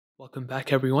Welcome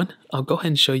back everyone. I'll go ahead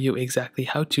and show you exactly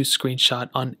how to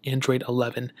screenshot on Android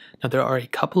 11. Now there are a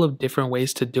couple of different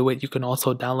ways to do it. You can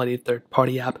also download a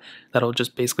third-party app that'll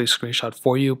just basically screenshot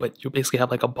for you, but you basically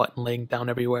have like a button laying down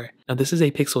everywhere. Now this is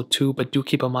a Pixel 2, but do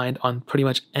keep in mind on pretty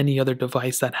much any other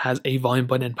device that has a volume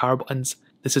button and power buttons,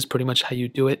 this is pretty much how you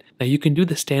do it. Now you can do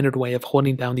the standard way of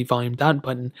holding down the volume down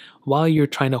button while you're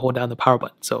trying to hold down the power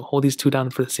button. So hold these two down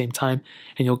for the same time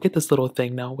and you'll get this little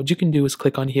thing. Now what you can do is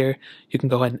click on here. You can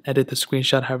go ahead and edit the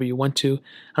screenshot however you want to.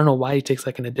 I don't know why it takes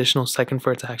like an additional second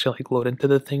for it to actually like load into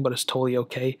the thing, but it's totally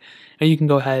okay. And you can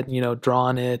go ahead and draw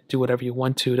on it, do whatever you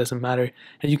want to, it doesn't matter.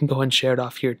 And you can go ahead and share it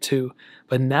off here too.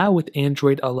 But now with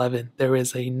Android 11, there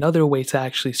is another way to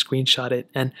actually screenshot it,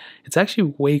 and it's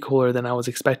actually way cooler than I was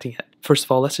expecting it. First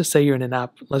of all, let's just say you're in an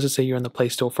app. Let's just say you're in the Play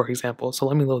Store, for example. So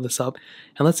let me load this up.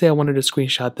 And let's say I wanted to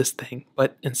screenshot this thing.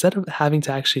 But instead of having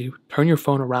to actually turn your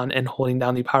phone around and holding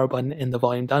down the power button and the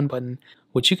volume down button,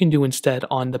 what you can do instead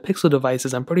on the Pixel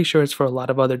devices, I'm pretty sure it's for a lot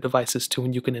of other devices too,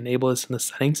 and you can enable this in the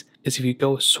settings, is if you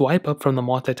go swipe up from the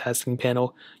multitasking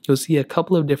panel, you'll see a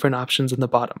couple of different options in the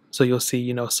bottom. So you'll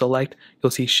see, select,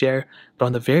 you'll see share, but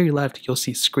on the very left, you'll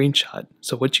see screenshot.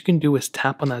 So what you can do is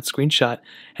tap on that screenshot,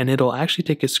 and it'll actually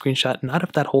take a screenshot, not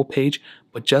of that whole page,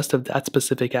 but just of that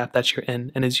specific app that you're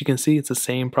in. And as you can see, it's the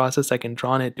same process. I can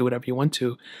draw on it, do whatever you want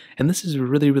to. And this is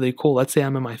really, really cool. Let's say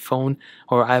I'm in my phone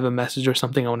or I have a message or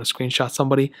something, I want to screenshot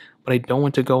somebody, but I don't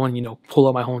want to go and, pull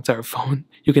out my whole entire phone.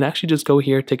 You can actually just go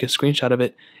here, take a screenshot of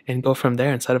it, and go from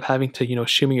there instead of having to,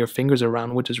 shimmy your fingers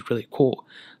around, which is really cool.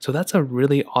 So that's a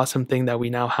really awesome thing that we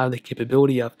now have the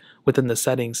capability of within the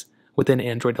settings within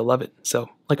Android 11. So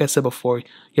like I said before,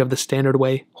 you have the standard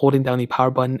way, holding down the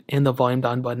power button and the volume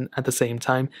down button at the same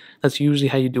time. That's usually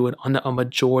how you do it on a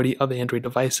majority of Android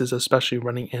devices, especially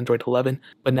running Android 11.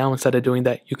 But now instead of doing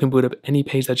that, you can boot up any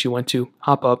page that you want to,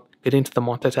 hop up, get into the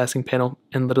multitasking panel,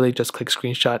 and literally just click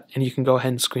screenshot, and you can go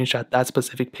ahead and screenshot that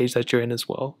specific page that you're in as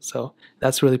well. So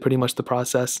that's really pretty much the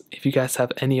process. If you guys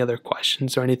have any other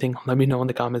questions or anything, let me know in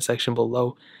the comment section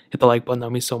below. Hit the like button, that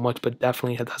means so much, but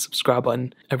definitely hit that subscribe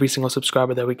button. Every single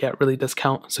subscriber that we get really does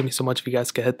count, so it means so much if you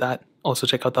guys could hit that. Also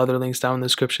check out the other links down in the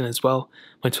description as well.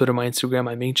 My Twitter, my Instagram,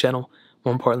 my main channel.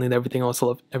 More importantly than everything else, I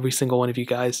love every single one of you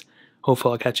guys.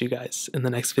 Hopefully I'll catch you guys in the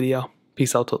next video.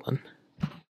 Peace out till then.